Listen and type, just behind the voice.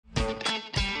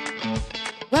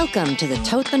Welcome to the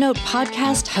Tote the Note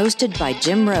podcast hosted by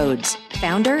Jim Rhodes,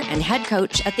 founder and head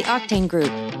coach at the Octane Group.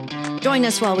 Join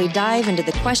us while we dive into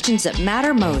the questions that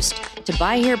matter most to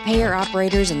buy here, pay here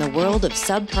operators in the world of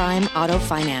subprime auto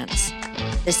finance.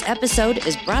 This episode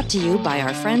is brought to you by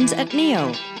our friends at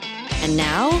NEO. And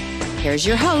now, here's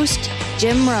your host,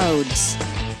 Jim Rhodes.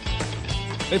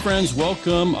 Hey friends,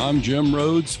 welcome. I'm Jim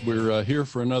Rhodes. We're here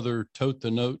for another Tote the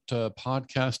Note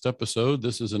podcast episode.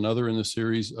 This is another in the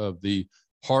series of the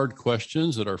hard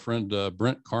questions that our friend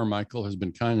Brent Carmichael has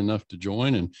been kind enough to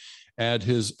join and add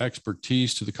his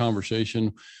expertise to the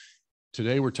conversation.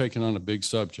 Today, we're taking on a big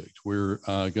subject. We're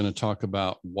going to talk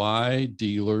about why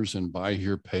dealers and buy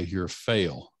here, pay here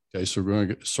fail. Okay, so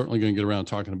we're certainly going to get around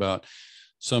talking about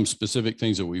some specific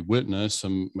things that we witness,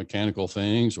 some mechanical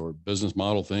things or business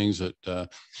model things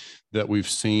that we've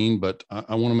seen. But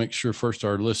I want to make sure first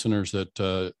our listeners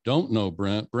that don't know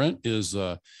Brent. Brent is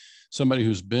somebody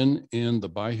who's been in the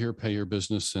buy here, pay here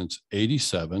business since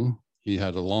 '87. He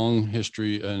had a long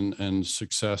history and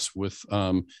success with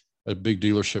a big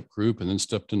dealership group, and then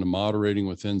stepped into moderating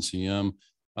with NCM.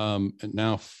 And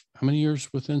now, how many years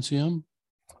with NCM?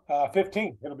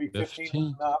 15. It'll be 15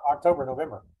 in October,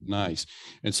 November. Nice.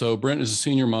 And so Brent is a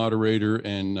senior moderator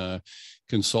and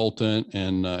consultant,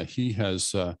 and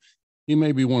he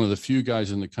may be one of the few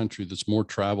guys in the country that's more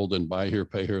traveled in buy here,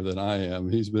 pay here than I am.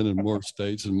 He's been in more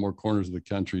states and more corners of the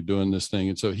country doing this thing.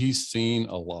 And so he's seen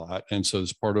a lot. And so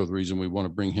it's part of the reason we want to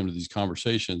bring him to these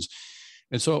conversations.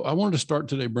 And so I wanted to start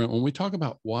today, Brent, when we talk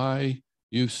about why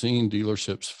you've seen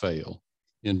dealerships fail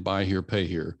in buy here, pay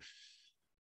here,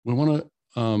 we want to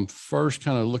first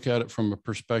kind of look at it from a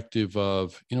perspective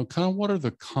of, kind of what are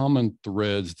the common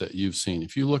threads that you've seen?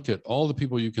 If you look at all the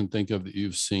people you can think of that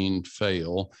you've seen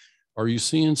fail, are you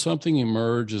seeing something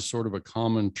emerge as sort of a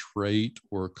common trait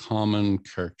or a common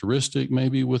characteristic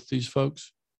maybe with these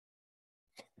folks?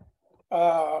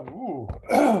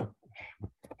 Common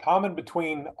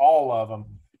between all of them.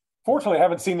 Fortunately, I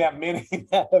haven't seen that many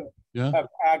that have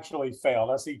actually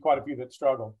failed. I see quite a few that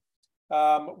struggle.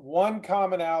 One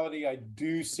commonality I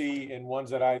do see in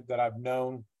ones that I've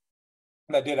known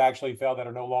that did actually fail that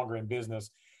are no longer in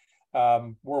business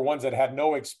were ones that had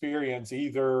no experience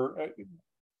either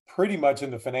pretty much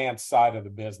in the finance side of the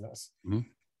business.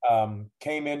 Mm-hmm.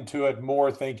 Came into it more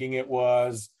thinking it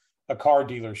was a car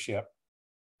dealership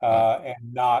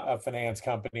and not a finance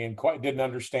company, and quite didn't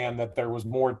understand that there was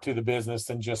more to the business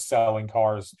than just selling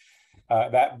cars.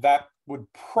 That would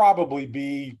probably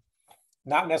be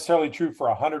not necessarily true for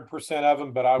 100% of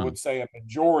them, but I would say a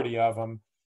majority of them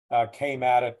came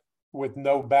at it with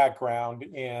no background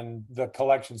in the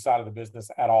collection side of the business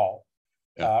at all,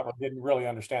 or didn't really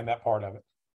understand that part of it.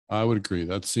 I would agree.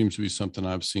 That seems to be something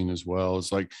I've seen as well.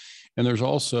 It's like, and there's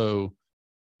also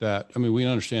that, we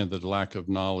understand the lack of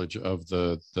knowledge of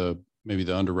the maybe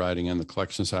the underwriting and the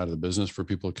collection side of the business for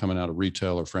people coming out of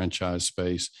retail or franchise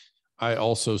space. I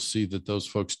also see that those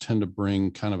folks tend to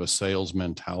bring kind of a sales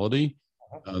mentality.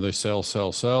 They sell.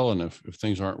 And if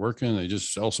things aren't working, they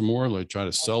just sell some more. They try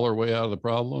to sell their way out of the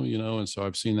problem, and so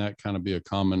I've seen that kind of be a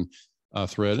common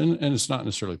thread. And it's not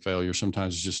necessarily failure.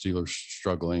 Sometimes it's just dealers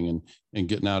struggling and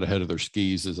getting out ahead of their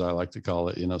skis, as I like to call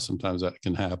it. Sometimes that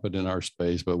can happen in our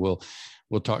space, but we'll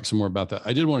talk some more about that.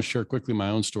 I did want to share quickly my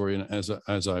own story. And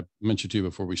as I mentioned to you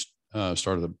before we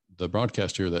started the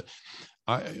broadcast here, that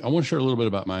I want to share a little bit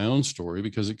about my own story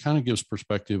because it kind of gives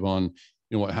perspective on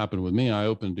what happened with me. I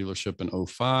opened a dealership in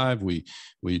 2005. We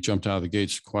jumped out of the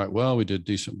gates quite well. We did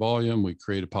decent volume. We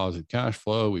created positive cash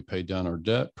flow. We paid down our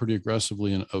debt pretty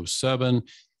aggressively in 2007.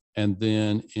 And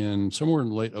then somewhere in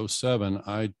late 2007,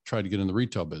 I tried to get in the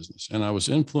retail business. And I was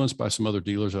influenced by some other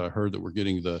dealers that I heard that were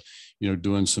getting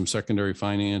doing some secondary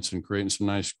finance and creating some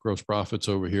nice gross profits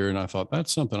over here. And I thought,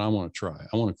 that's something I want to try.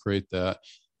 I want to create that,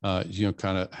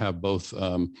 kind of have both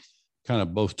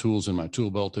tools in my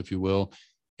tool belt, if you will.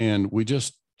 And we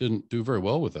just didn't do very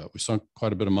well with that. We sunk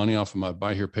quite a bit of money off of my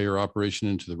buy here, pay here operation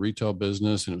into the retail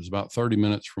business. And it was about 30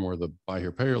 minutes from where the buy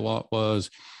here, pay here lot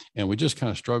was. And we just kind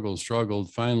of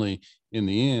struggled. Finally, in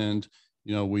the end,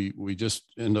 we just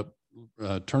end up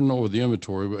turning over the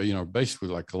inventory. Basically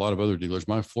like a lot of other dealers,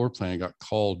 my floor plan got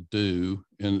called due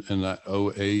in that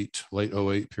late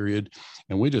 08 period.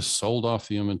 And we just sold off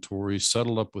the inventory,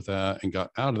 settled up with that and got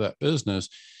out of that business.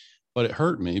 But it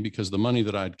hurt me because the money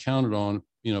that I'd counted on,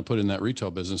 put in that retail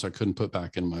business, I couldn't put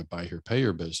back in my buy here, pay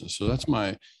here business. So that's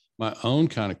my own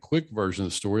kind of quick version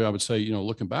of the story. I would say,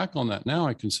 looking back on that now,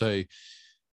 I can say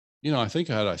I think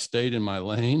had I stayed in my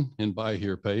lane and buy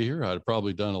here, pay here, I'd have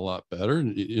probably done a lot better.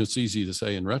 And it's easy to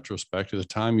say in retrospect. At the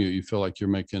time, you feel like you're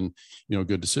making, a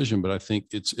good decision. But I think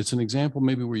it's an example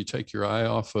maybe where you take your eye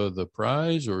off of the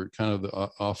prize or kind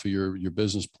of off of your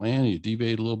business plan. You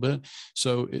deviate a little bit.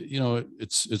 So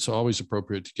it's always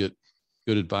appropriate to get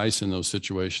good advice in those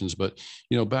situations. But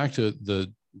back to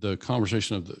the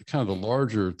conversation of the kind of the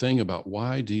larger thing about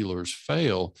why dealers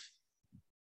fail.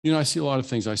 I see a lot of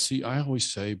things. I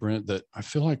always say, Brent, that I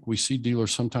feel like we see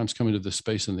dealers sometimes come into this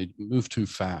space and they move too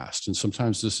fast. And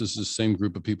sometimes this is the same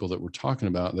group of people that we're talking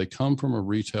about. They come from a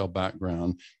retail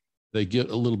background. They get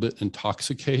a little bit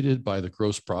intoxicated by the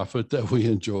gross profit that we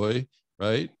enjoy,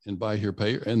 right? And buy here,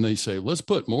 pay here. And they say, let's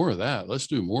put more of that. Let's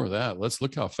do more of that. Let's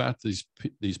look how fat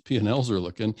these P&Ls are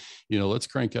looking. Let's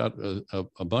crank out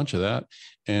a bunch of that.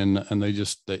 And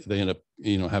they end up,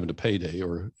 having to payday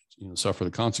or suffer the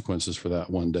consequences for that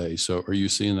one day. So are you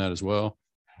seeing that as well?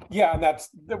 Yeah. And that's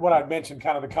what I mentioned,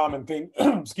 kind of the common thing,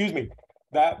 excuse me,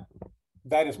 that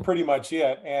is pretty much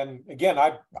it. And again,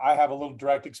 I have a little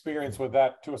direct experience with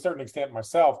that to a certain extent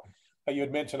myself. You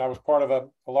had mentioned I was part of a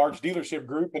large dealership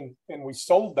group and we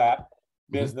sold that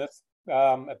business.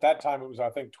 At that time, it was, I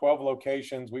think, 12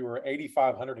 locations. We were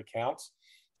 8,500 accounts,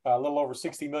 a little over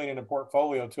 60 million in a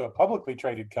portfolio to a publicly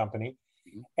traded company.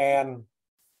 And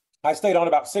I stayed on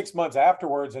about 6 months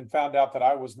afterwards and found out that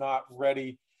I was not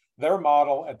ready. Their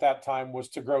model at that time was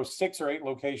to grow 6 or 8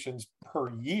 locations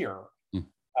per year.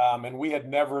 And we had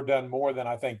never done more than,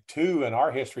 I think, 2 in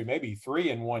our history, maybe 3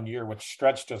 in 1 year, which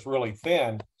stretched us really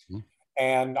thin.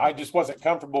 And I just wasn't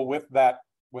comfortable with that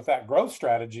growth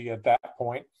strategy at that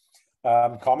point.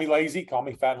 Call me lazy, call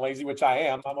me fat and lazy, which I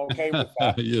am. I'm okay with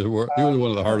that. You're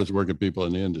one of the hardest working people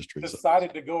in the industry.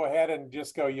 Decided to go ahead and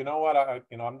just go, you know what,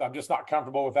 I'm just not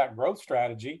comfortable with that growth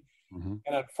strategy. And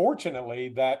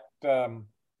unfortunately, that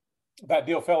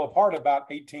deal fell apart about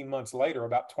 18 months later,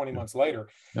 about 20 months later.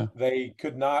 They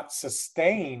could not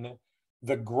sustain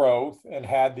the growth and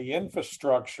had the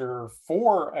infrastructure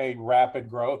for a rapid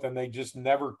growth, and they just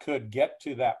never could get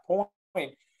to that point.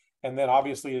 And then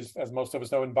obviously, as most of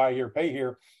us know in buy here, pay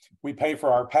here, we pay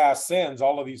for our past sins.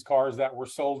 All of these cars that were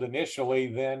sold initially,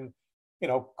 then,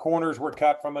 corners were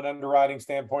cut from an underwriting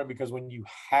standpoint, because when you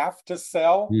have to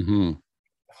sell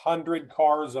 100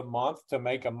 cars a month to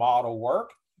make a model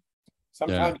work,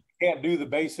 sometimes you can't do the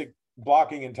basic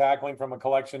blocking and tackling from a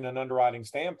collection and underwriting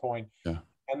standpoint.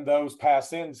 And those past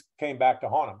sins came back to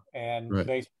haunt them and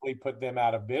basically put them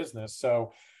out of business.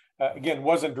 So again,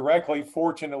 wasn't directly,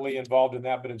 fortunately, involved in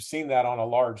that, but have seen that on a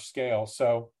large scale.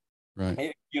 So,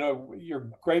 your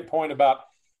great point about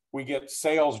we get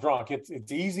sales drunk.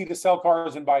 It's easy to sell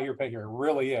cars and buy here, pay here. It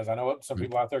really is. I know some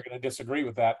people out there are going to disagree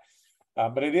with that,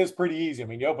 but it is pretty easy. I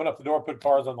mean, you open up the door, put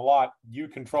cars on the lot, you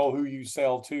control who you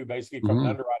sell to, basically from an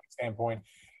underwriting standpoint.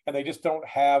 And they just don't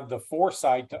have the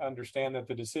foresight to understand that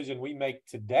the decision we make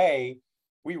today,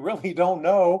 we really don't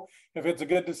know if it's a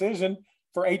good decision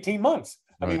for 18 months.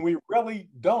 I mean, we really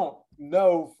don't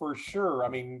know for sure. I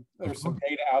mean, there's some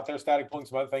data out there, static points,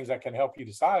 some other things that can help you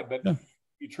decide, but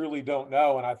you truly don't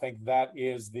know. And I think that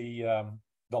is the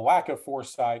lack of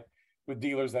foresight with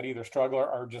dealers that either struggle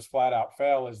or just flat out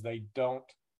fail, is they don't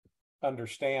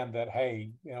understand that, hey,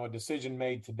 a decision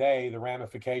made today, the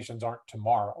ramifications aren't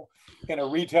tomorrow. In a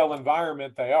retail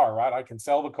environment, they are, right? I can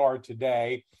sell the car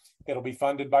today. It'll be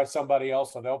funded by somebody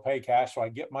else, so they'll pay cash. So I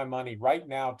get my money right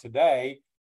now today,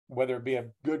 whether it be a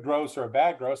good gross or a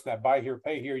bad gross. That buy here,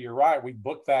 pay here, you're right. We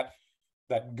book that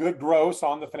good gross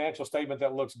on the financial statement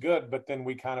that looks good, but then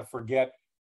we kind of forget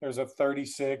there's a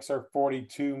 36 or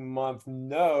 42 month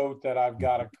note that I've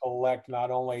got to collect, not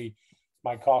only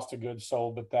my cost of goods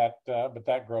sold, but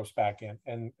that gross back in,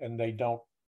 and they don't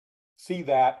see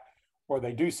that, or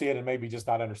they do see it and maybe just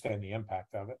not understand the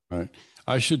impact of it. Right.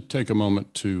 I should take a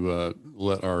moment to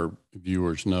let our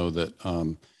viewers know that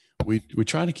we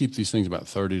try to keep these things about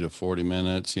 30 to 40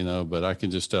 minutes, but I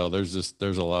can just tell there's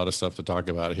a lot of stuff to talk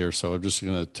about here. So I'm just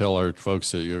going to tell our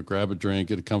folks that grab a drink,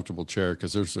 get a comfortable chair,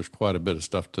 because there's quite a bit of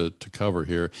stuff to cover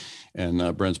here.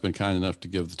 And Brent's been kind enough to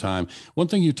give the time. One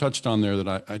thing you touched on there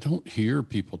that I don't hear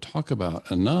people talk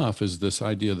about enough is this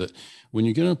idea that when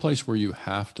you get in a place where you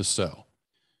have to sell,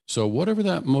 so whatever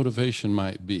that motivation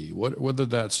might be, whether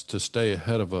that's to stay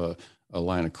ahead of a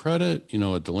line of credit,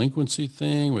 a delinquency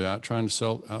thing without trying to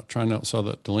sell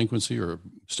that delinquency, or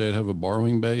stay ahead of a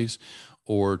borrowing base,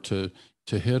 or to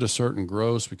hit a certain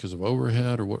gross because of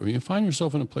overhead, or what, you find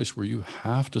yourself in a place where you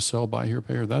have to sell buy here,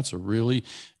 pay here. That's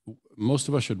most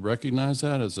of us should recognize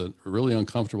that as a really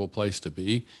uncomfortable place to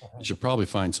be. You should probably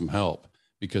find some help,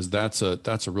 because that's a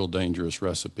real dangerous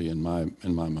recipe in my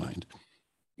mind.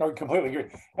 I completely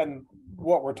agree. And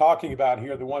what we're talking about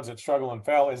here, the ones that struggle and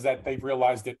fail, is that they've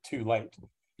realized it too late.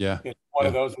 Yeah. It's one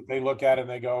of those that they look at and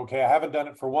they go, okay, I haven't done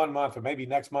it for 1 month, but maybe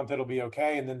next month it'll be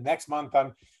okay. And then next month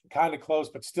I'm kind of close,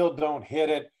 but still don't hit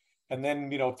it. And then,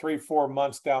 3-4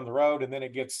 months down the road, and then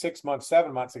it gets 6 months,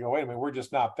 7 months, they go, wait a minute, we're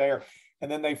just not there. And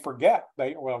then they forget.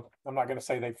 I'm not going to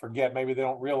say they forget. Maybe they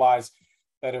don't realize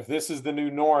that if this is the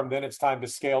new norm, then it's time to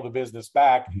scale the business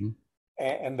back. Mm-hmm.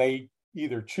 And they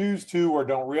either choose to or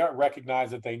don't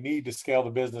recognize that they need to scale the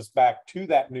business back to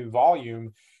that new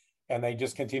volume. And they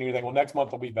just continue to think, well, next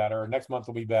month will be better, or next month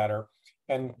will be better.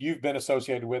 And you've been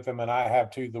associated with them, and I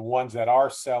have too, the ones that are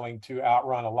selling to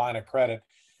outrun a line of credit.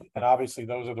 And obviously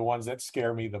those are the ones that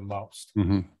scare me the most,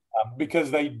 because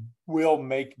they will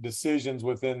make decisions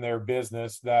within their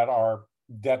business that are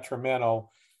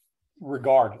detrimental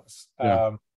regardless.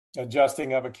 Yeah.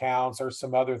 Adjusting of accounts or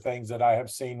some other things that I have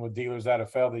seen with dealers that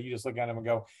have failed, that you just look at them and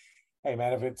go, hey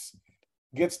man, if it's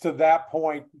gets to that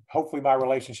point, hopefully my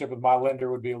relationship with my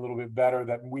lender would be a little bit better,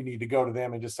 that we need to go to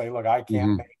them and just say, look, I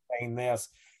can't maintain this.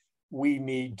 We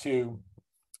need to.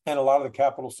 And a lot of the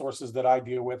capital sources that I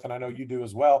deal with, and I know you do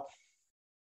as well,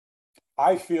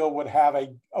 I feel would have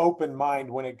an open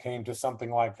mind when it came to something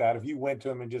like that. If you went to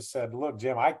them and just said, look,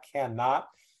 Jim, I cannot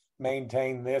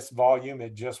maintain this volume.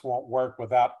 It just won't work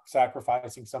without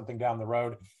sacrificing something down the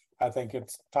road. I think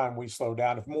it's time we slow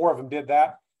down. If more of them did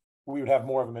that, we would have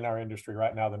more of them in our industry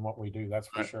right now than what we do. That's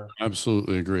for sure. I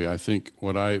absolutely agree. I think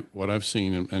what I've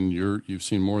seen, and you've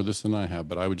seen more of this than I have,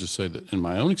 but I would just say that in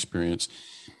my own experience,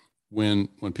 when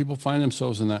people find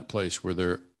themselves in that place where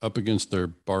they're up against their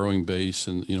borrowing base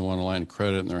and, on a line of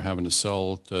credit, and they're having to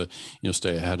sell to,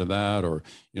 stay ahead of that, or,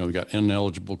 we got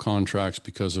ineligible contracts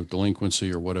because of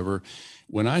delinquency or whatever.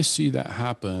 When I see that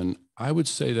happen, I would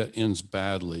say that ends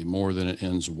badly more than it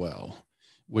ends well,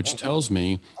 which tells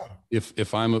me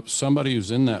if I'm somebody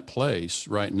who's in that place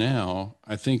right now,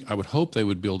 I would hope they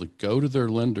would be able to go to their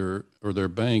lender or their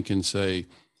bank and say,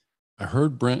 I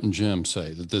heard Brent and Jim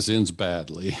say that this ends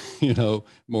badly,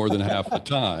 more than half the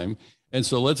time. And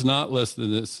so let's not let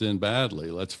this end badly.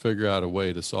 Let's figure out a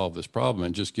way to solve this problem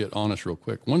and just get honest real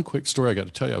quick. One quick story I got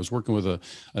to tell you. I was working with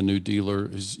a new dealer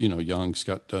who's, young. He's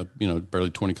got, barely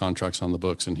 20 contracts on the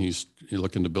books, and he's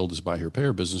looking to build his buy here, pay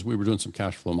here business. We were doing some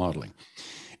cash flow modeling.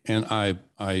 And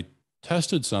I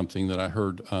tested something that I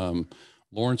heard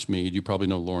Lawrence Mead, you probably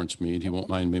know Lawrence Mead. He won't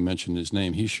mind me mentioning his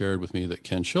name. He shared with me that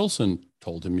Ken Shilson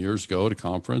told him years ago at a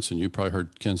conference, and you probably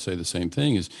heard Ken say the same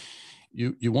thing, is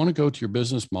you want to go to your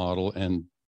business model and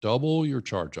double your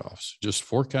charge-offs. Just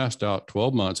forecast out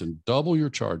 12 months and double your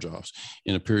charge-offs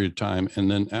in a period of time, and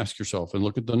then ask yourself and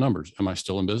look at the numbers. Am I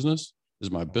still in business?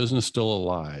 Is my business still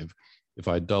alive if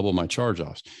I double my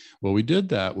charge-offs? Well, we did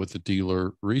that with the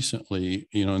dealer recently,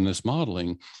 in this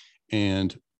modeling,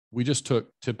 and we just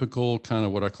took typical kind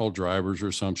of what I call drivers or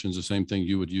assumptions, the same thing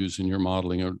you would use in your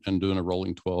modeling and doing a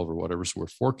rolling 12 or whatever. So we're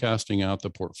forecasting out the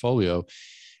portfolio.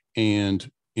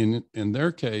 And in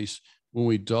their case, when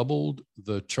we doubled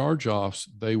the charge-offs,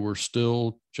 they were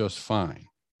still just fine.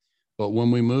 But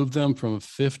when we moved them from a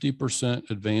 50%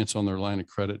 advance on their line of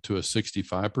credit to a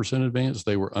 65% advance,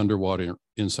 they were underwater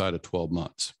inside of 12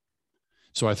 months.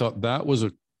 So I thought that was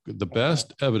the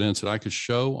best evidence that I could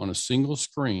show on a single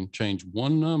screen. Change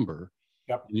one number,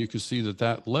 and you could see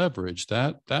that leverage,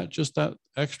 that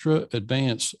extra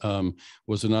advance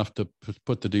was enough to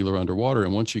put the dealer underwater.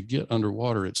 And once you get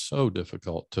underwater, it's so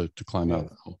difficult to climb out of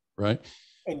the hole, right?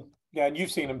 And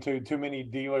you've seen them too many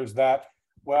dealers that,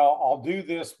 well, I'll do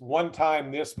this one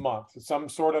time this month. Some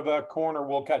sort of a corner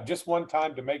we'll cut just one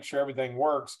time to make sure everything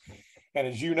works. And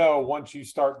as you know, once you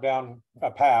start down a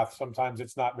path, sometimes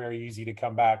it's not very easy to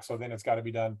come back. So then it's got to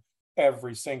be done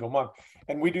every single month.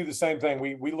 And we do the same thing.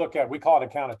 We call it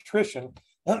account attrition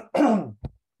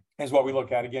is what we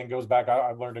look at. Again, goes back.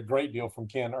 I've learned a great deal from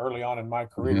Ken early on in my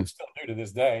career, and still do to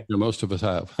this day. Yeah, most of us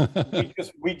have.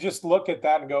 we just look at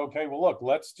that and go, okay, well, look,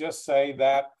 let's just say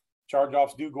that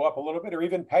charge-offs do go up a little bit, or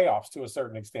even payoffs to a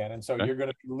certain extent. And so you're going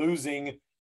to be losing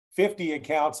 50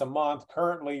 accounts a month.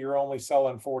 Currently, you're only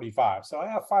selling 45. So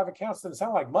 5 accounts doesn't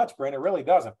sound like much, Brent. It really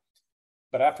doesn't.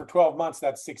 But after 12 months,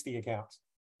 that's 60 accounts.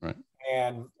 Right.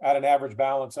 And at an average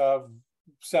balance of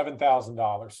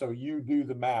 $7,000. So you do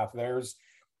the math. There's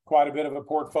quite a bit of a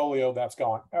portfolio that's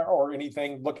gone, or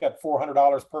anything. Look at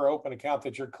 $400 per open account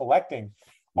that you're collecting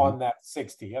on that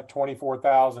 60 at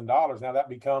 $24,000. Now that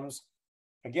becomes,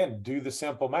 again, do the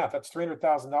simple math. That's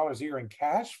 $300,000 a year in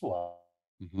cash flow.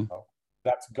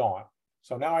 That's gone.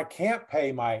 So now I can't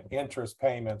pay my interest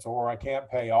payments, or I can't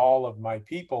pay all of my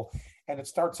people. And it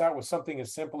starts out with something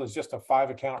as simple as just a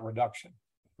 5-account reduction.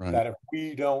 Right. That if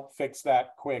we don't fix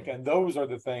that quick, and those are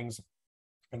the things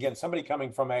Again, somebody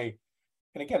coming from and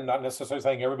again, not necessarily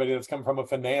saying everybody that's come from a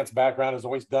finance background has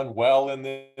always done well in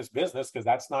this business, because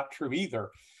that's not true either.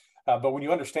 But when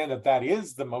you understand that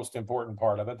is the most important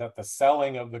part of it, that the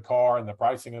selling of the car and the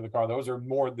pricing of the car, those are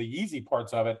more the easy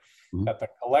parts of it, that the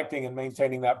collecting and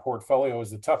maintaining that portfolio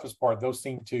is the toughest part. Those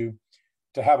seem to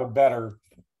have a better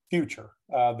future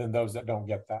than those that don't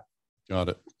get that. Got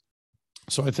it.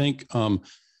 So I think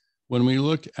when we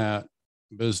look at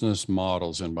business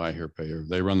models in Buy Here, Pay Here,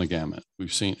 they run the gamut.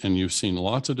 You've seen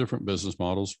lots of different business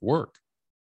models work.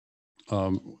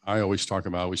 I always talk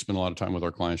about, we spend a lot of time with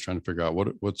our clients trying to figure out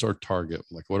what's our target.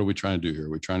 Like, what are we trying to do here? Are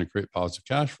we trying to create positive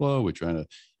cash flow? Are we trying to,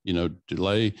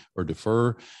 delay or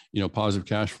defer, positive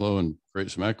cash flow and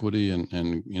create some equity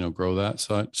and grow that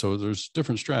side? So there's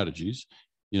different strategies,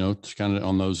 it's kind of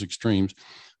on those extremes.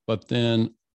 But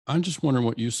then I'm just wondering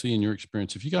what you see in your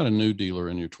experience. If you got a new dealer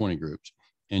in your 20 groups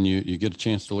and you get a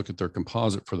chance to look at their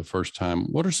composite for the first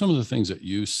time, what are some of the things that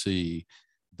you see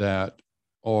that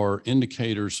are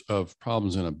indicators of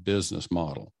problems in a business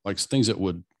model, like things that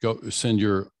would send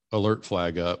your alert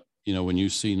flag up, when you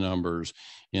see numbers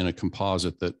in a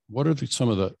composite? That what are some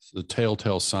of the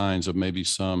telltale signs of maybe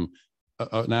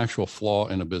an actual flaw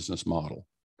in a business model?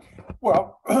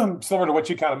 Well, similar to what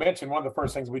you kind of mentioned, one of the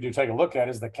first things we do take a look at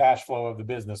is the cash flow of the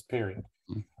business, period.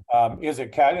 Is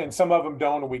it cash? And some of them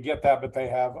don't, and we get that, but they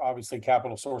have obviously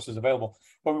capital sources available.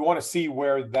 But we want to see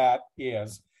where that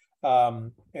is.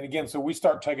 And again, so we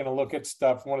start taking a look at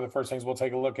stuff. One of the first things we'll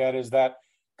take a look at is that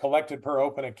collected per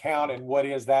open account, and what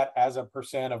is that as a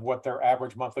percent of what their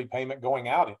average monthly payment going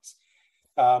out is.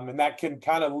 And that can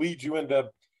kind of lead you into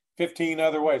 15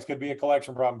 other ways. Could be a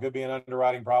collection problem, could be an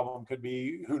underwriting problem, could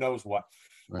be who knows what.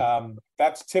 Right.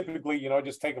 That's typically,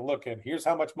 just take a look at, here's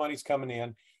how much money's coming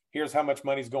in, here's how much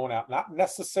money's going out. Not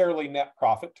necessarily net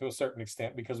profit to a certain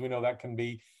extent, because we know that can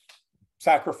be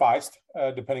sacrificed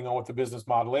depending on what the business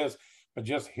model is, but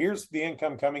just here's the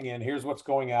income coming in, here's what's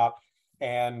going out,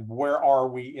 and where are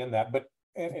we in that. But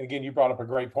and again, you brought up a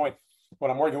great point. When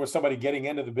I'm working with somebody getting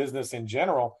into the business in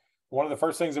general, one of the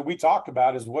first things that we talk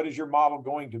about is, what is your model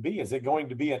going to be? Is it going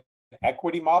to be an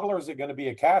equity model, or is it going to be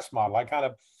a cash model? I kind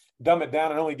of dumb it down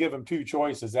and only give them two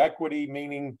choices. Equity,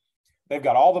 meaning they've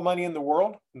got all the money in the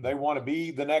world, they want to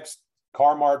be the next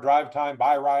Car-Mart, Drive Time,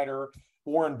 Buy-Rider,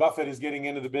 Warren Buffett is getting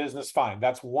into the business. Fine.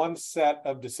 That's one set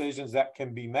of decisions that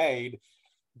can be made.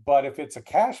 But if it's a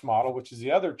cash model, which is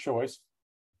the other choice,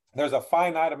 there's a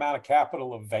finite amount of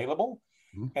capital available.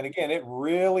 And again, it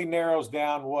really narrows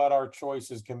down what our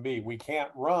choices can be. We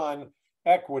can't run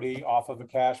equity off of a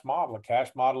cash model. A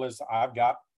cash model is, I've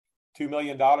got $2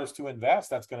 million to invest.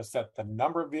 That's going to set the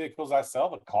number of vehicles I sell,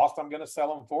 the cost I'm going to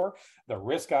sell them for, the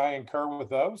risk I incur with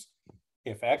those.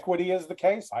 If equity is the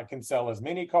case, I can sell as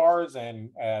many cars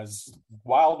and as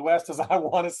Wild West as I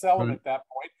want to sell them at that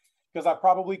point, because I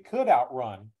probably could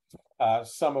outrun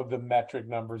some of the metric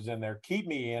numbers in there, keep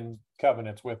me in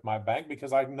covenants with my bank,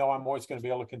 because I know I'm always going to be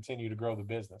able to continue to grow the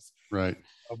business. Right.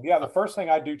 So, yeah, the first thing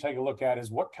I do take a look at is,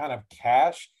 what kind of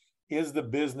cash is the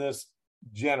business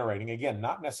generating? Again,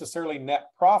 not necessarily net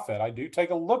profit. I do take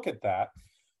a look at that,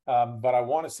 but I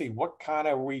want to see what kind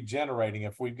of we generating.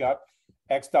 If we've got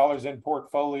X dollars in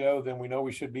portfolio, then we know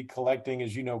we should be collecting,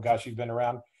 as you know, gosh, you've been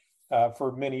around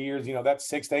for many years, that's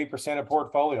 6 to 8% of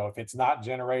portfolio. If it's not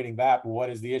generating that, what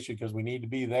is the issue? Because we need to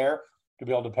be there to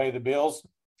be able to pay the bills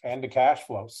and the cash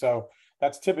flow. So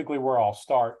that's typically where I'll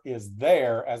start, is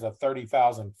there as a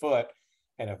 30,000 foot.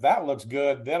 And if that looks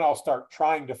good, then I'll start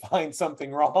trying to find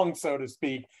something wrong, so to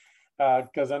speak.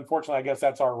 Because unfortunately, I guess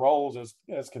that's our roles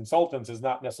as consultants, is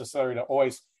not necessarily to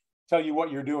always tell you what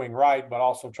you're doing right, but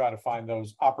also try to find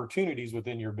those opportunities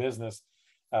within your business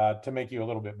to make you a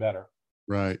little bit better.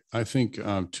 Right. I think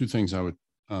two things I would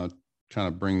kind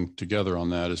of bring together on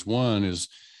that is, one is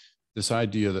this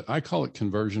idea that I call it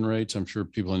conversion rates. I'm sure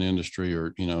people in the industry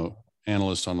or,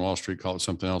 analysts on Wall Street call it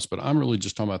something else, but I'm really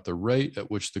just talking about the rate at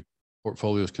which the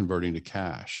portfolio is converting to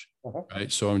cash.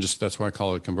 Right. So that's why I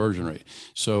call it a conversion rate.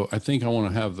 So I think I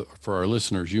want to have for our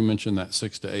listeners, you mentioned that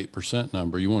 6 to 8%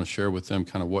 number. You want to share with them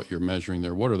kind of what you're measuring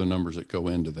there. What are the numbers that go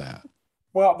into that?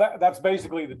 Well, that's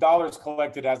basically the dollars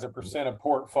collected as a percent of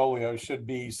portfolio should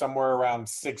be somewhere around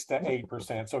 6 to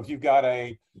 8%. So if you've got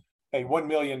a $1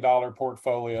 million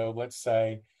portfolio, let's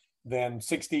say, then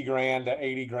 60 grand to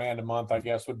 80 grand a month, I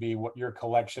guess, would be what your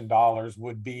collection dollars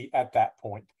would be at that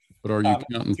point. But are you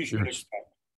counting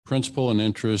principal and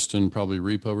interest and probably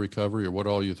repo recovery, or what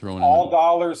all you throwing in? All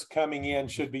dollars coming in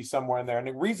should be somewhere in there. And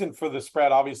the reason for the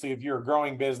spread, obviously, if you're a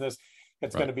growing business,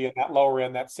 it's going to be in that lower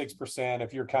end, that 6%.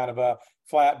 If you're kind of a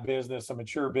flat business, a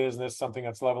mature business, something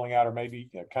that's leveling out or maybe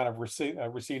kind of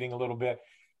receding a little bit,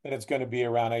 then it's going to be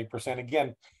around 8%.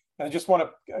 Again, and I just want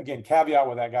to, again, caveat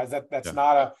with that, guys, that's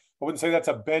not I wouldn't say that's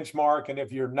a benchmark. And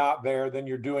if you're not there, then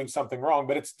you're doing something wrong,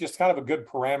 but it's just kind of a good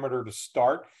parameter to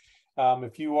start.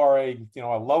 If you are a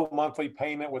low monthly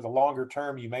payment with a longer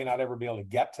term, you may not ever be able to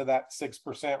get to that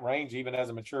 6% range, even as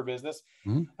a mature business.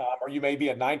 Or you may be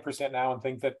at 9% now and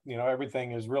think that,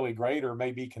 everything is really great, or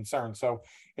may be concerned. So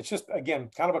it's just, again,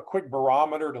 kind of a quick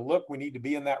barometer to look, we need to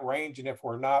be in that range. And if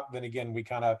we're not, then again, we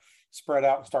kind of spread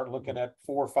out and start looking at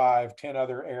 4, 5, 10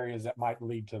 other areas that might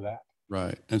lead to that.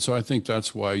 Right. And so I think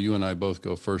that's why you and I both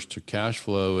go first to cash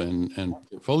flow and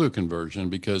portfolio conversion,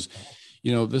 because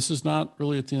this is not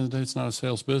really, at the end of the day, it's not a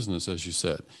sales business, as you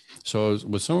said. So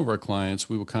with some of our clients,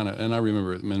 we will kind of, and I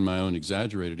remember in my own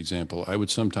exaggerated example, I would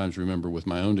sometimes remember with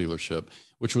my own dealership,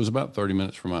 which was about 30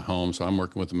 minutes from my home. So I'm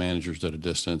working with the managers at a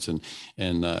distance,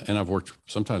 and I've worked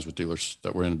sometimes with dealers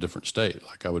that were in a different state.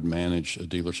 Like I would manage a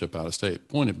dealership out of state.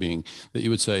 Point it being that you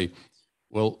would say,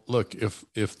 well, look, if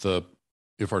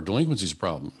our delinquency is a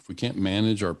problem, if we can't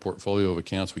manage our portfolio of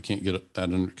accounts, we can't get that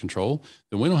under control,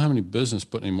 then we don't have any business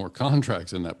putting any more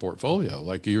contracts in that portfolio.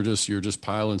 Like you're just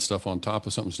piling stuff on top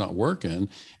of something that's not working.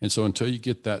 And so until you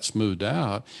get that smoothed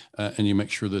out and you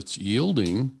make sure that it's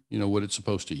yielding, what it's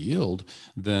supposed to yield,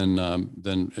 then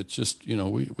it's just,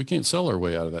 we can't sell our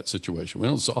way out of that situation. We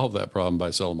don't solve that problem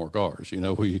by selling more cars.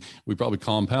 We probably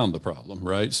compound the problem,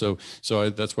 right? So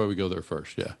that's why we go there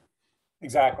first. Yeah.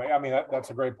 Exactly. I mean,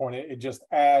 that's a great point. It just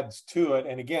adds to it.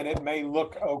 And again, it may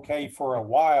look okay for a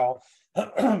while,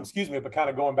 excuse me, but kind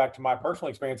of going back to my personal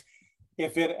experience,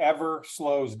 if it ever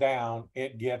slows down,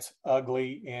 it gets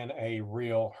ugly in a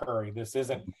real hurry. This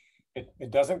isn't,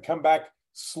 it doesn't come back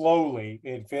slowly.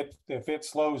 If it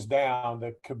slows down,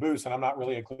 the caboose, and I'm not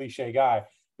really a cliche guy,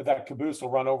 but that caboose will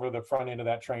run over the front end of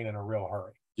that train in a real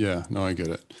hurry. Yeah, no, I get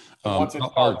it. Once it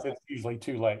starts, it's usually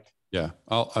too late. Yeah,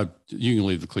 you can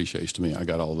leave the cliches to me. I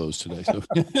got all those today. So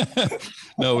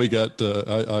no, we got,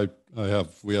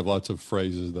 we have lots of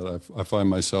phrases that I find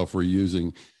myself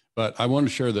reusing, but I want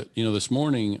to share that, this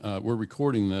morning, we're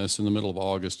recording this in the middle of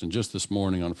August. And just this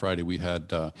morning on Friday, we had,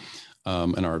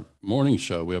 in our morning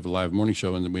show, we have a live morning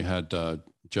show. And then we had,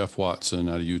 Jeff Watson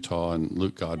out of Utah and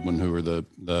Luke Godwin, who are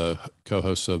the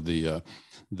co-hosts of the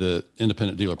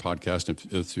Independent Dealer Podcast.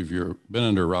 If you've been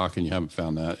under a rock and you haven't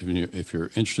found that, if you're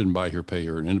interested in buy here, pay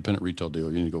here, an independent retail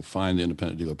dealer, you need to go find the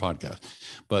Independent Dealer Podcast.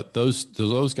 But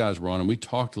those guys were on, and we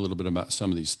talked a little bit about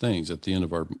some of these things at the end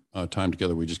of our time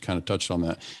together. We just kind of touched on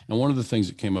that. And one of the things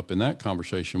that came up in that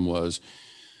conversation was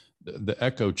the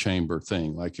echo chamber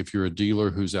thing. Like if you're a dealer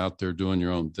who's out there doing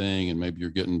your own thing and maybe you're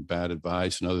getting bad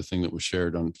advice, another thing that was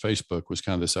shared on Facebook was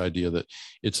kind of this idea that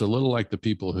it's a little like the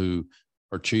people who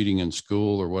are cheating in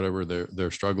school or whatever, they're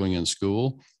struggling in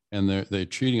school, and they're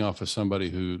cheating off of somebody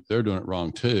who they're doing it wrong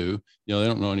too. They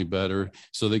don't know any better.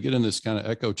 So they get in this kind of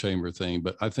echo chamber thing.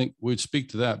 But I think we'd speak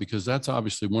to that because that's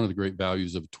obviously one of the great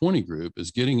values of a 20 group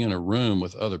is getting in a room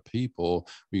with other people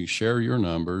where you share your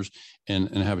numbers and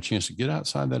have a chance to get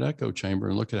outside that echo chamber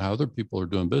and look at how other people are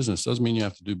doing business. Doesn't mean you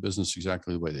have to do business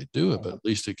exactly the way they do it, but at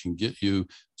least it can get you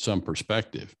some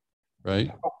perspective,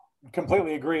 right?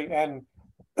 Completely agree. And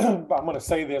I'm going to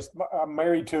say this, I'm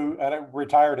married to a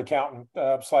retired accountant /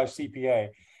 CPA.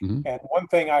 Mm-hmm. And one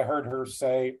thing I heard her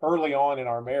say early on in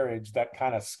our marriage that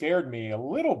kind of scared me a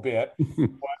little bit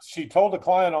was she told a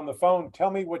client on the phone,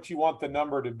 tell me what you want the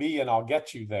number to be and I'll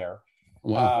get you there.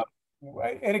 Wow.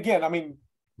 And again, I mean,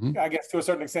 I guess to a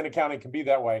certain extent, accounting can be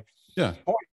that way. Yeah. The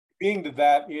point being to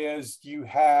that is you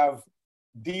have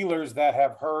dealers that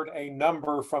have heard a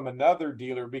number from another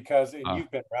dealer because, and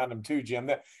you've been around them too, Jim,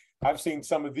 that I've seen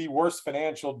some of the worst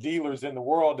financial dealers in the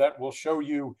world that will show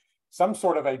you some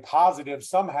sort of a positive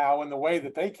somehow in the way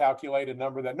that they calculate a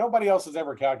number that nobody else has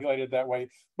ever calculated that way,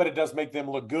 but it does make them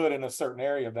look good in a certain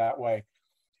area that way.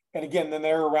 And again, then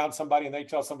they're around somebody and they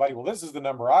tell somebody, well, this is the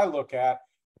number I look at.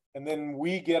 And then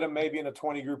we get them maybe in a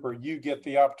 20 group or you get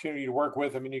the opportunity to work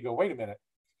with them and you go, wait a minute,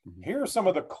 here are some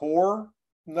of the core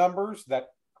numbers that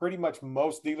pretty much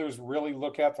most dealers really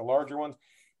look at, the larger ones.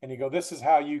 And you go, this is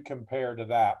how you compare to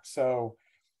that. So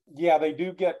yeah, they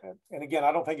do get, and again,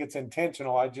 I don't think it's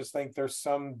intentional. I just think there's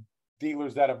some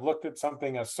dealers that have looked at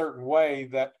something a certain way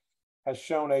that has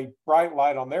shown a bright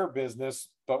light on their business.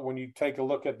 But when you take a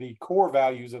look at the core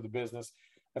values of the business,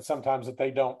 that sometimes that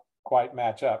they don't quite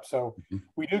match up. So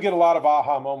we do get a lot of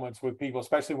aha moments with people,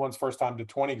 especially one's first time to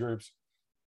 20 groups,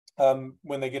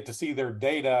 when they get to see their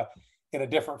data in a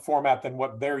different format than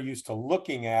what they're used to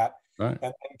looking at. Right.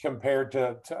 And compared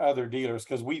to other dealers,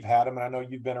 because we've had them, and I know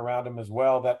you've been around them as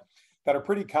well, that are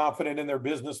pretty confident in their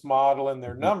business model and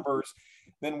their numbers.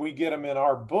 Then we get them in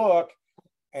our book,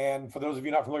 And for those of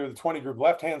you not familiar with the 20 group,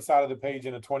 left-hand side of the page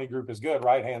in a 20 group is good,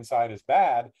 right-hand side is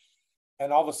bad.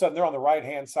 And all of a sudden they're on the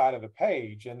right-hand side of the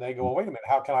page and they go, well, wait a minute,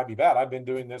 how can I be bad? I've been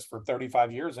doing this for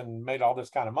 35 years and made all this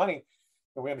kind of money.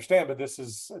 And we understand, but this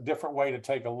is a different way to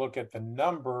take a look at the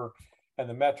number and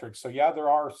the metrics. So yeah, there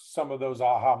are some of those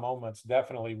aha moments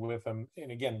definitely with them.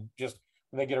 And again, just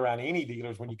when they get around any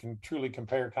dealers, when you can truly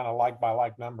compare kind of like by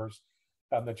like numbers,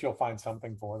 that you'll find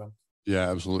something for them.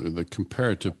 Yeah, absolutely. The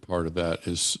comparative part of that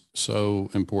is so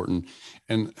important.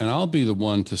 And I'll be the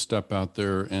one to step out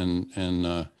there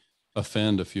and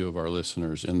offend a few of our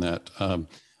listeners in that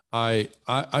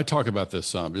I talk about this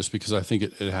some just because I think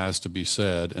it has to be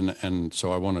said. And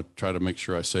so I want to try to make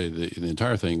sure I say the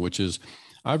entire thing, which is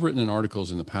I've written in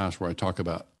articles in the past where I talk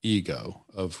about ego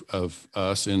of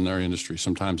us in our industry.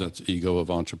 Sometimes that's ego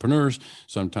of entrepreneurs.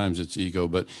 Sometimes it's ego,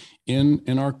 but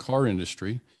in our car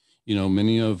industry, you know,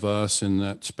 many of us in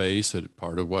that space, that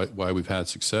part of why we've had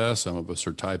success, some of us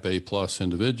are type A plus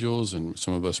individuals, and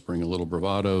some of us bring a little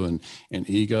bravado and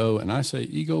ego. And I say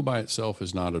ego by itself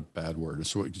is not a bad word.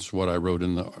 It's what I wrote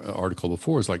in the article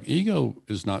before. It's like ego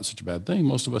is not such a bad thing.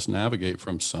 Most of us navigate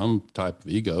from some type of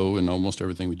ego in almost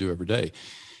everything we do every day.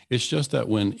 It's just that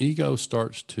when ego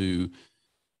starts to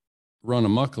run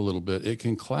amok a little bit, it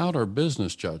can cloud our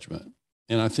business judgment.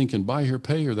 And I think in buy here,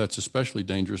 pay here, that's especially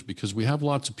dangerous because we have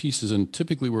lots of pieces. And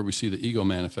typically where we see the ego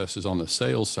manifest is on the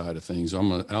sales side of things. I'm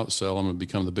going to outsell, I'm going to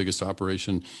become the biggest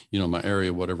operation, you know, in my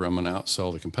area, whatever, I'm going to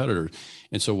outsell the competitors.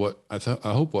 And so what I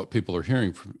hope what people are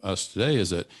hearing from us today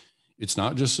is that it's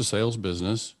not just a sales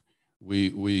business.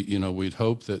 We'd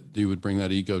hope that you would bring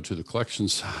that ego to the collection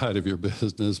side of your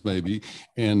business, maybe,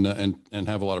 and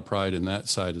have a lot of pride in that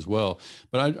side as well.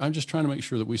 But I'm just trying to make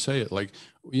sure that we say it like,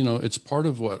 you know, it's part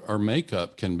of what our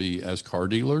makeup can be as car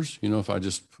dealers. You know, if I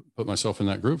just put myself in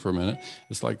that group for a minute,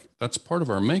 it's like, that's part of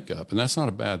our makeup, and that's not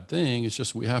a bad thing. It's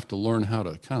just, we have to learn how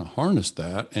to kind of harness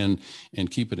that and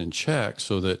keep it in check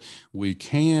so that we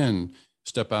can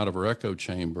step out of our echo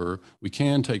chamber. We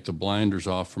can take the blinders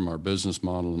off from our business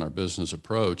model and our business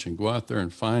approach and go out there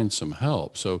and find some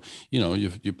help. So, you know,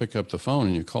 you pick up the phone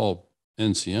and you call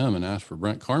NCM and ask for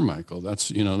Brent Carmichael. That's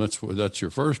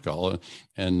your first call,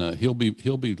 and he'll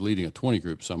be leading a 20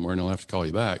 group somewhere, and he'll have to call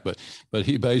you back. But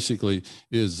he basically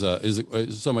is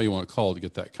somebody you want to call to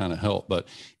get that kind of help. But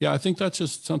yeah, I think that's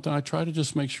just something I try to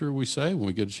just make sure we say when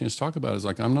we get a chance to talk about it. Is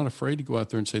like, I'm not afraid to go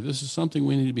out there and say, this is something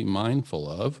we need to be mindful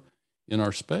of in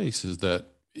our space, is that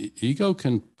ego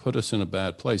can put us in a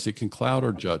bad place. It can cloud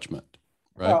our judgment,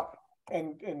 right? Well,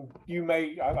 and you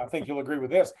may, I think you'll agree with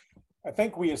this. I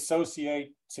think we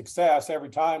associate success every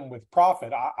time with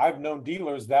profit. I've known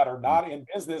dealers that are not in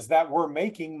business that were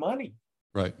making money.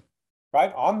 Right.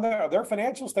 On their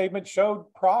financial statement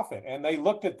showed profit, and they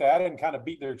looked at that and kind of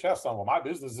beat their chest on, well, my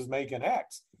business is making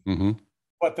X,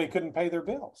 but they couldn't pay their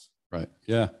bills. Right.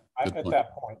 Yeah. At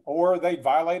that point, or they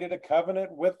violated a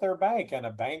covenant with their bank and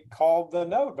a bank called the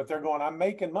note, but they're going, I'm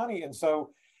making money. And so,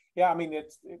 yeah, I mean,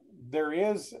 there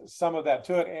is some of that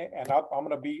to it. And I'm going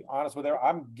to be honest with you,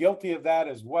 I'm guilty of that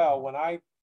as well. When I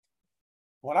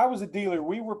was a dealer,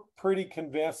 we were pretty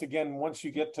convinced, again, once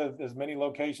you get to as many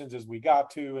locations as we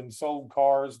got to and sold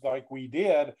cars like we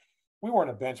did, we weren't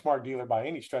a benchmark dealer by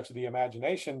any stretch of the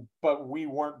imagination, but we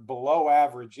weren't below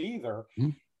average either. Mm-hmm.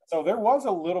 So there was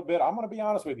a little bit, I'm going to be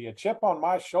honest with you, a chip on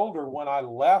my shoulder when I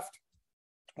left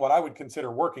what I would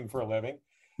consider working for a living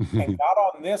and got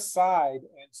on this side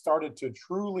and started to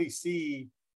truly see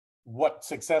what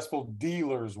successful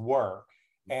dealers were.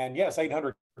 And yes,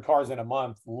 800 cars in a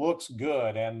month looks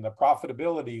good and the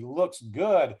profitability looks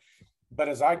good. But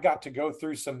as I got to go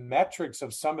through some metrics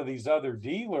of some of these other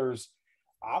dealers,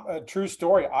 a true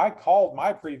story, I called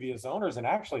my previous owners and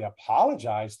actually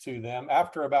apologized to them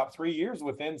after about 3 years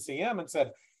with NCM and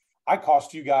said, I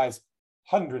cost you guys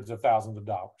hundreds of thousands of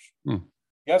dollars.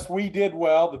 Yes, we did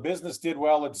well. The business did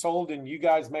well. It sold and you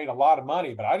guys made a lot of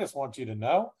money. But I just want you to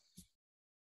know,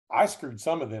 I screwed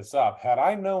some of this up. Had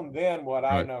I known then what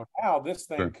I know now, this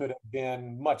thing could have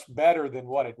been much better than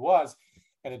what it was.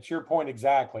 And it's your point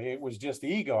exactly. It was just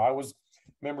ego. I was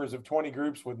members of 20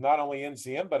 groups with not only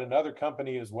NCM, but another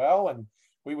company as well. And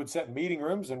we would sit in meeting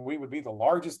rooms and we would be the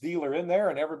largest dealer in there.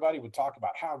 And everybody would talk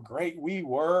about how great we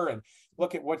were and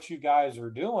look at what you guys are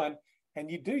doing.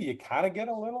 And you kind of get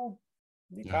a little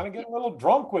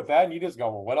drunk with that. And you just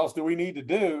go, well, what else do we need to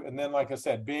do? And then, like I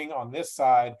said, being on this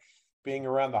side, being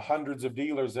around the hundreds of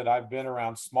dealers that I've been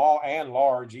around, small and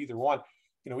large, either one,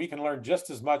 we can learn just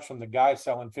as much from the guys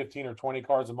selling 15 or 20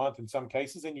 cars a month in some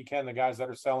cases than you can the guys that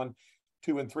are selling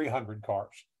 200 and 300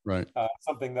 cars. Right.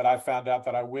 Something that I found out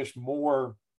that I wish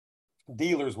more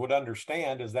dealers would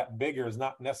understand is that bigger is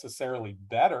not necessarily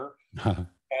better.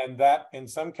 And that in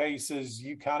some cases,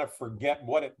 you kind of forget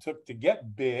what it took to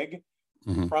get big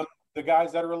from the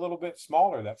guys that are a little bit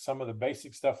smaller, that some of the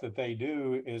basic stuff that they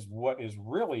do is what is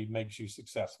really makes you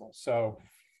successful. So,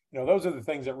 those are the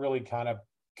things that really kind of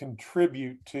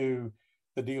contribute to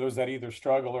the dealers that either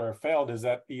struggle or have failed, is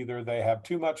that either they have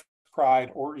too much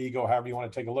pride or ego, however you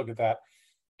want to take a look at that,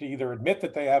 to either admit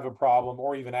that they have a problem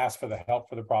or even ask for the help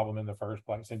for the problem in the first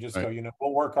place, and just go,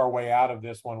 we'll work our way out of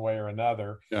this one way or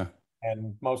another. Yeah.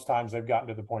 And most times they've gotten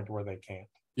to the point where they can't.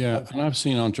 Yeah. And I've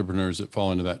seen entrepreneurs that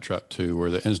fall into that trap too, where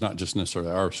it's not just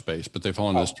necessarily our space, but they fall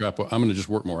into this trap. Well, I'm going to just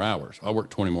work more hours. I'll work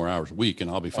 20 more hours a week and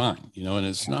I'll be fine, and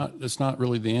it's not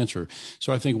really the answer.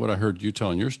 So I think what I heard you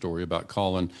telling your story about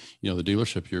calling, the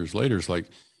dealership years later is like,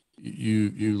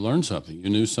 you learned something, you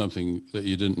knew something that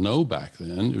you didn't know back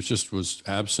then. It was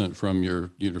absent from your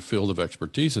field of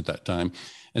expertise at that time.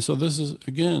 And so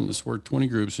this work 20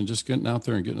 groups and just getting out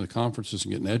there and getting to the conferences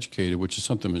and getting educated, which is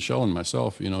something Michelle and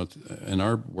myself, in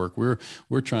our work,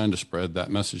 we're trying to spread that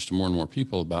message to more and more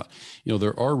people about,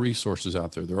 there are resources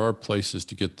out there. There are places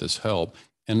to get this help.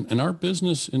 And our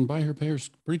business in Buy Here Pay Here is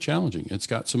pretty challenging. It's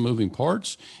got some moving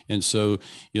parts. And so,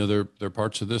 there are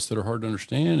parts of this that are hard to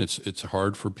understand. It's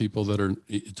hard for people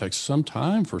it takes some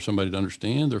time for somebody to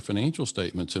understand their financial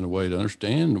statements in a way to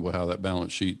understand how that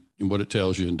balance sheet and what it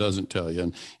tells you and doesn't tell you.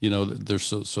 And,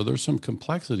 there's some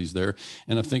complexities there.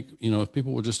 And I think, if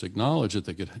people would just acknowledge that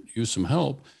they could use some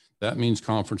help, that means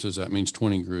conferences, that means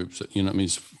 20 groups, it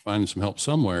means finding some help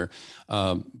somewhere.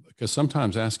 Because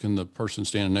sometimes asking the person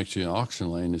standing next to you in the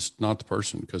auction lane is not the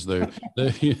person, because they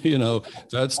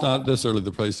that's not necessarily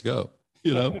the place to go,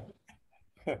 Well,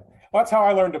 that's how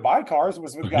I learned to buy cars,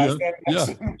 was with guys standing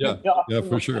next to me. Yeah,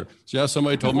 for sure. So, yeah,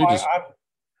 somebody told me I'm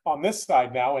on this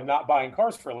side now and not buying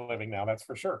cars for a living now, that's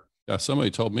for sure. Yeah, somebody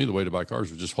told me the way to buy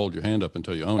cars was just hold your hand up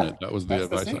until you own it. That was the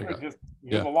advice I got.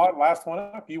 The last one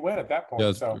up, you win at that point.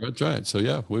 Yeah, so. That's right. So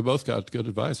yeah, we both got good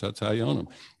advice. That's how you own them.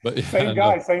 But same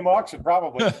guy, same auction,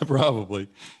 probably. Probably,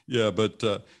 yeah. But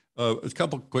a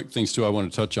couple of quick things too I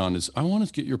want to touch on is I want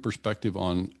to get your perspective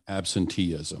on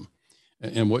absenteeism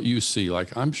and what you see.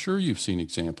 Like, I'm sure you've seen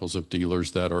examples of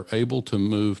dealers that are able to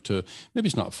move to, maybe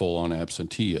it's not full on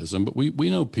absenteeism, but we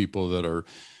know people that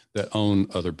own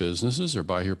other businesses or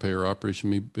Buy Here Pay Here operation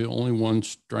may be only one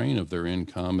strain of their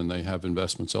income, and they have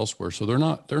investments elsewhere. So they're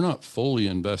not fully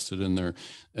invested in their,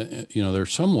 they're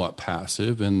somewhat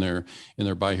passive in their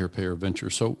Buy Here Pay Here venture.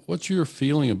 So what's your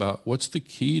feeling about what's the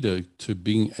key to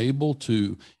being able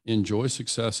to enjoy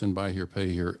success in Buy Here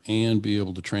Pay Here and be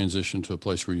able to transition to a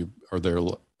place where you are there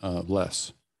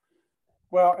less?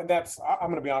 Well, and I'm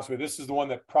going to be honest with you, this is the one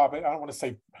that probably, I don't want to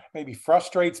say maybe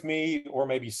frustrates me or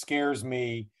maybe scares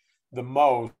me the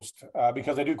most,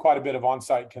 because I do quite a bit of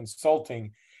on-site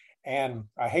consulting. And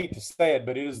I hate to say it,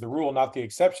 but it is the rule, not the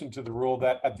exception to the rule,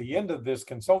 that at the end of this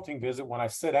consulting visit, when I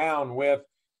sit down with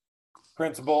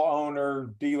principal,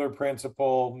 owner, dealer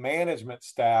principal, management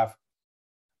staff,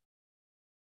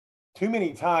 too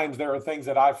many times there are things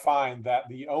that I find that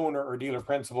the owner or dealer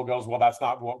principal goes, well, that's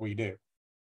not what we do.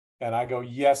 And I go,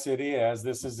 yes, it is.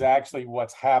 This is actually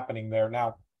what's happening there.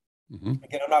 Now,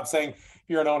 again, I'm not saying if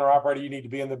you're an owner operator, you need to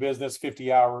be in the business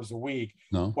 50 hours a week.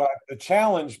 No. What the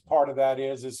challenge part of that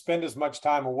is spend as much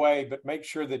time away, but make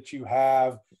sure that you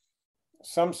have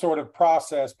some sort of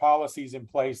process, policies in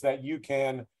place that you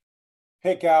can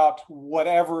pick out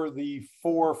whatever the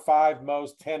 4 or 5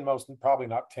 most, 10 most, probably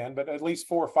not 10, but at least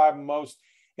 4 or 5 most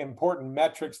important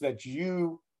metrics that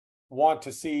you want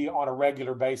to see on a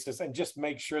regular basis, and just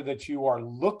make sure that you are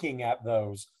looking at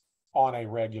those on a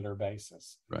regular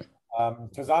basis. Right.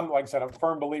 Because I'm, like I said, I'm a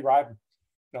firm believer.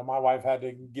 My wife had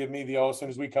to give me the, as soon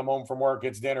as we come home from work,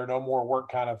 it's dinner, no more work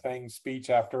kind of thing speech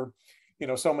after,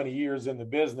 so many years in the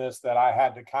business, that I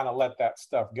had to kind of let that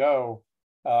stuff go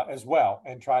as well,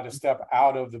 and try to step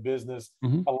out of the business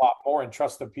a lot more and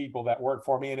trust the people that work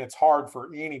for me. And it's hard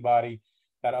for anybody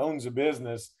that owns a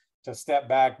business to step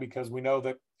back, because we know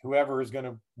that whoever is going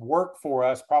to work for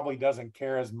us probably doesn't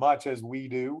care as much as we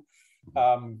do,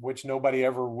 which nobody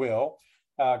ever will,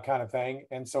 kind of thing.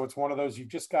 And so it's one of those, you've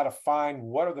just got to find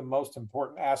what are the most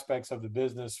important aspects of the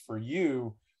business for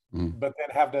you, but then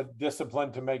have the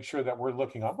discipline to make sure that we're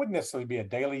looking on. It wouldn't necessarily be a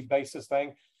daily basis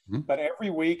thing, but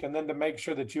every week, and then to make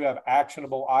sure that you have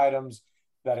actionable items,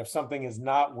 that if something is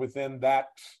not within that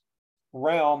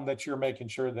realm, that you're making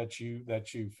sure that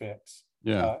you fix.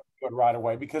 Right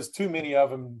away, because too many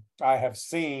of them I have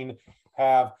seen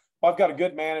have, well, I've got a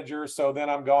good manager, so then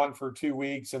I'm gone for 2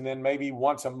 weeks, and then maybe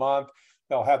once a month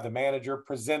they'll have the manager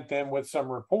present them with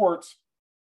some reports,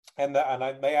 and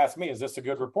they ask me, is this a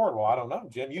good report? Well, I don't know,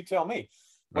 Jim, you tell me.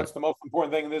 What's the most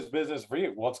important thing in this business for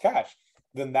you? Well, it's cash.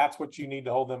 then that's what you need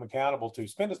to hold them accountable to.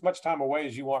 Spend as much time away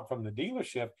as you want from the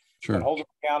dealership, Sure. but hold them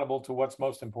accountable to what's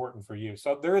most important for you.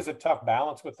 So there is a tough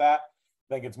balance with that.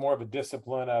 I think it's more of a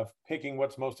discipline of picking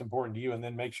what's most important to you and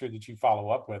then make sure that you follow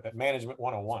up with it. Management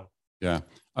 101. Yeah.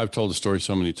 I've told the story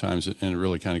so many times, and it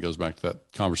really kind of goes back to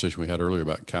that conversation we had earlier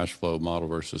about cash flow model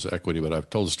versus equity. But I've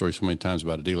told the story so many times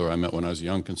about a dealer I met when I was a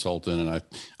young consultant, and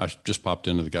I just popped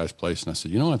into the guy's place and I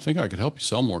said, I think I could help you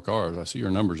sell more cars. I see your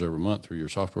numbers every month through your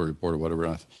software report or whatever.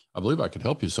 I believe I could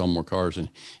help you sell more cars. And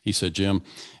he said, Jim,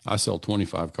 I sell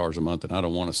 25 cars a month and I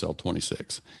don't want to sell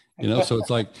 26. So it's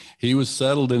like he was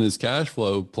settled in his cash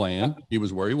flow plan. He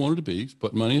was where he wanted to be. He's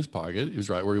putting money in his pocket. He was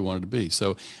right where he wanted to be.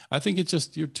 So I think it's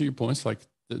just, to your point, it's like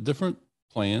the different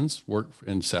plans work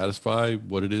and satisfy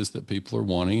what it is that people are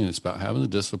wanting. And it's about having the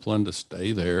discipline to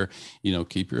stay there,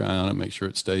 keep your eye on it, make sure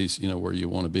it stays, where you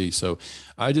want to be. So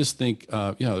I just think,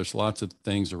 there's lots of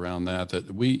things around that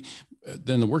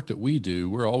then the work that we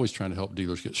do, we're always trying to help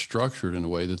dealers get structured in a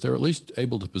way that they're at least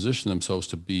able to position themselves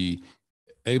to be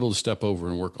able to step over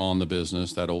and work on the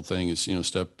business. That old thing is,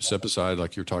 step aside,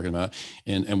 like you're talking about.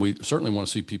 And we certainly want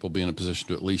to see people be in a position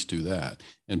to at least do that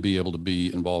and be able to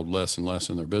be involved less and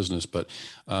less in their business. But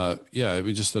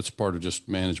that's part of just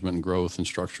management and growth and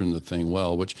structuring the thing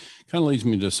well, which kind of leads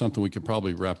me to something we could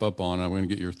probably wrap up on. I'm going to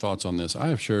get your thoughts on this. I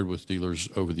have shared with dealers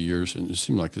over the years, and it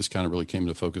seemed like this kind of really came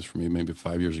into focus for me maybe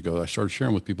 5 years ago. I started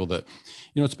sharing with people that,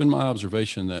 it's been my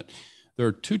observation that there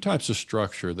are two types of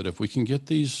structure that if we can get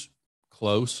these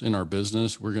close in our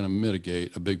business, we're going to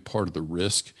mitigate a big part of the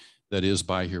risk that is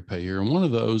buy here, pay here. And one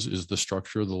of those is the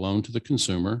structure of the loan to the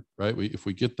consumer, right? If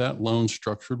we get that loan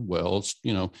structured well, it's,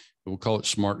 we'll call it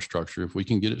smart structure. If we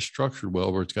can get it structured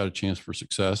well, where it's got a chance for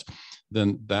success,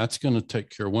 then that's going to take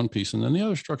care of one piece. And then the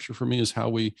other structure for me is how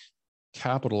we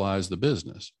capitalize the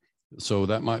business. So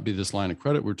that might be this line of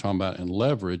credit we're talking about and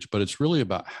leverage, but it's really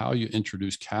about how you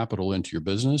introduce capital into your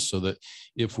business so that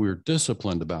if we're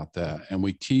disciplined about that and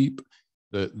we keep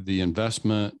the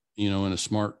investment, in a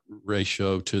smart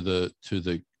ratio to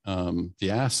the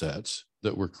assets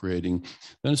that we're creating,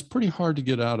 then it's pretty hard to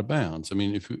get out of bounds. I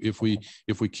mean, if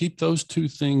we keep those two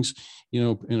things,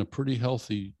 in a pretty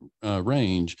healthy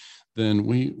range, then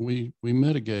we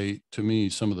mitigate, to me,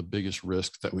 some of the biggest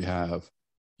risks that we have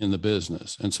in the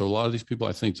business. And so a lot of these people,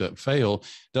 I think, that fail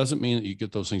doesn't mean that you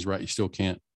get those things right. You still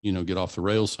can't, get off the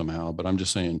rails somehow. But I'm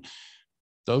just saying,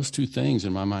 those two things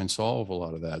in my mind solve a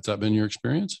lot of that. Has that been your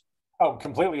experience? Oh,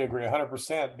 completely agree.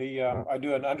 100%. I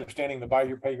do an Understanding the Buy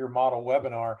Here, Pay Here model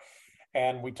webinar,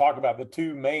 and we talk about the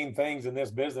two main things in this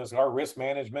business are risk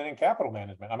management and capital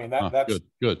management. I mean, that's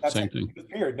good. That's same thing.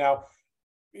 Period. Now,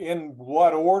 in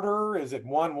what order? Is it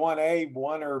 1A,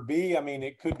 1 or B? I mean,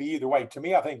 it could be either way. To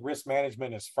me, I think risk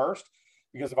management is first,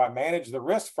 because if I manage the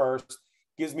risk first,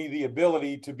 gives me the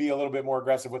ability to be a little bit more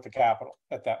aggressive with the capital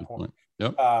at that point.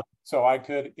 Yep. So I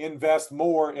could invest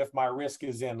more if my risk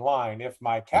is in line. If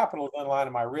my capital is in line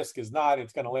and my risk is not,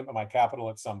 it's going to limit my capital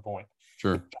at some point.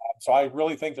 Sure. So I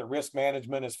really think that risk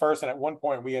management is first. And at one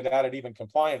point we had added even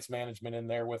compliance management in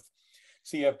there with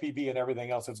CFPB and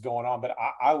everything else that's going on. But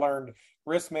I learned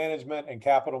risk management and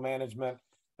capital management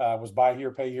was Buy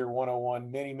Here, Pay Here 101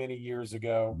 many, many years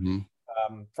ago. Mm-hmm.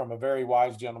 From a very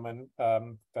wise gentleman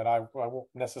that I won't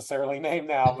necessarily name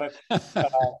now,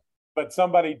 but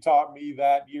somebody taught me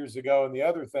that years ago. And the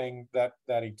other thing that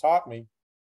he taught me,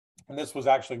 and this was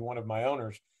actually one of my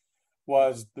owners,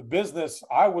 was the business.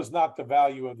 I was not the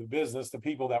value of the business. The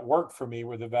people that worked for me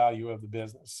were the value of the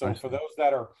business. So for those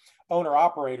that are owner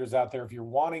operators out there, if you're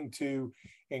wanting to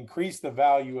increase the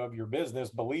value of your business,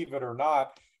 believe it or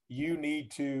not, you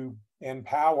need to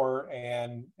empower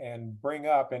and bring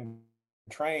up and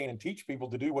train and teach people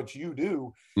to do what you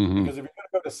do. Mm-hmm. Because if you're going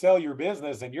to go to sell your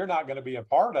business and you're not going to be a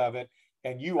part of it,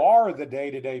 and you are the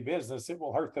day-to-day business, it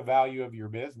will hurt the value of your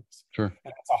business. Sure.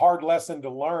 And it's a hard lesson to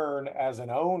learn as an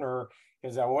owner,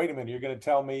 is that, wait a minute, you're going to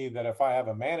tell me that if I have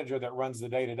a manager that runs the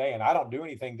day-to-day and I don't do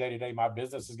anything day-to-day, my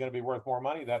business is going to be worth more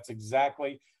money? That's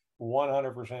exactly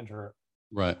 100% true.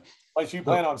 Right. Unless you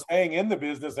plan on staying in the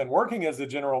business and working as the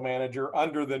general manager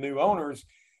under the new owners,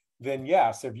 then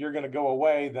yes, if you're going to go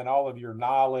away, then all of your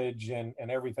knowledge and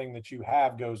everything that you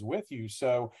have goes with you.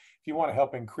 So if you want to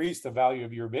help increase the value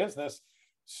of your business,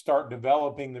 start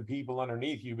developing the people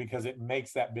underneath you, because it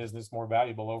makes that business more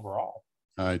valuable overall.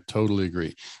 I totally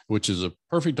agree, which is a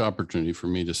perfect opportunity for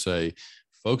me to say,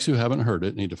 folks who haven't heard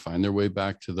it need to find their way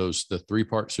back to the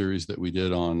 3-part series that we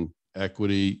did on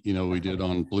equity, we did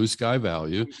on Blue Sky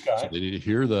Value. So they need to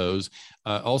hear those.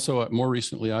 Also, more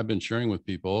recently, I've been sharing with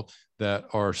people that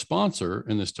our sponsor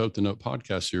in this Tote the Note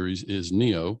podcast series is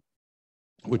Neo,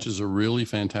 which is a really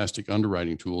fantastic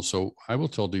underwriting tool. So I will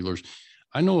tell dealers,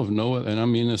 I know of no, and I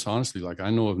mean this honestly, like I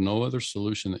know of no other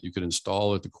solution that you could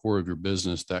install at the core of your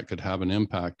business that could have an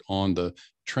impact on the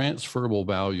transferable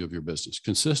value of your business.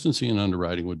 Consistency in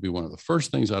underwriting would be one of the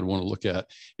first things I'd want to look at.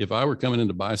 If I were coming in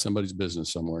to buy somebody's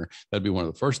business somewhere, that'd be one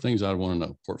of the first things I'd want to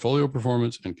know. Portfolio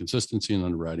performance and consistency in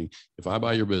underwriting. If I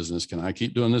buy your business, can I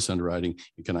keep doing this underwriting?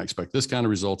 And can I expect this kind of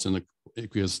results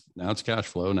because now it's cash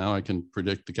flow. Now I can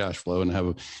predict the cash flow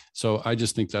and so I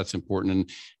just think that's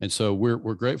important. And so we're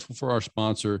grateful for our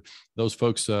sponsor. Those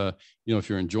folks, if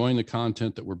you're enjoying the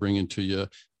content that we're bringing to you,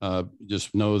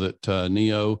 just know that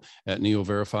Neo at Neo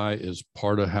Verify is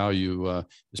part of how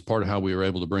we were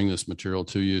able to bring this material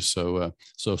to you. So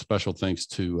special thanks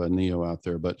to Neo out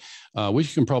there. But we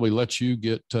can probably let you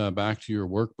get back to your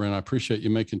work, Brent. I appreciate you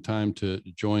making time to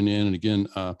join in. And again,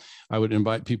 I would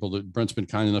invite people that Brent's been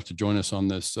kind enough to join us on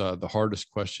this, the hardest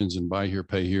questions in Buy Here,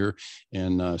 Pay Here.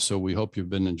 And so we hope you've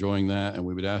been enjoying that. And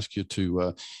we would ask you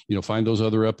to, find those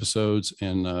other episodes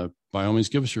and by all means,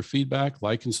 give us your feedback,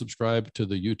 like and subscribe to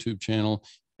the YouTube channel,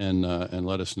 and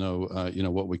let us know,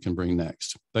 what we can bring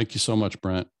next. Thank you so much,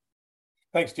 Brent.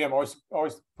 Thanks, Jim. Always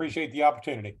appreciate the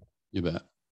opportunity. You bet.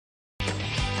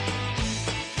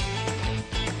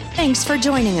 Thanks for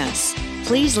joining us.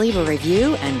 Please leave a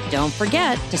review and don't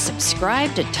forget to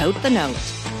subscribe to Tote the Note.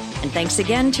 And thanks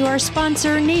again to our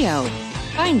sponsor, Neo.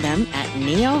 Find them at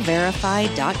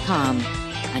neoverify.com.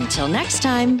 Until next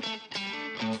time.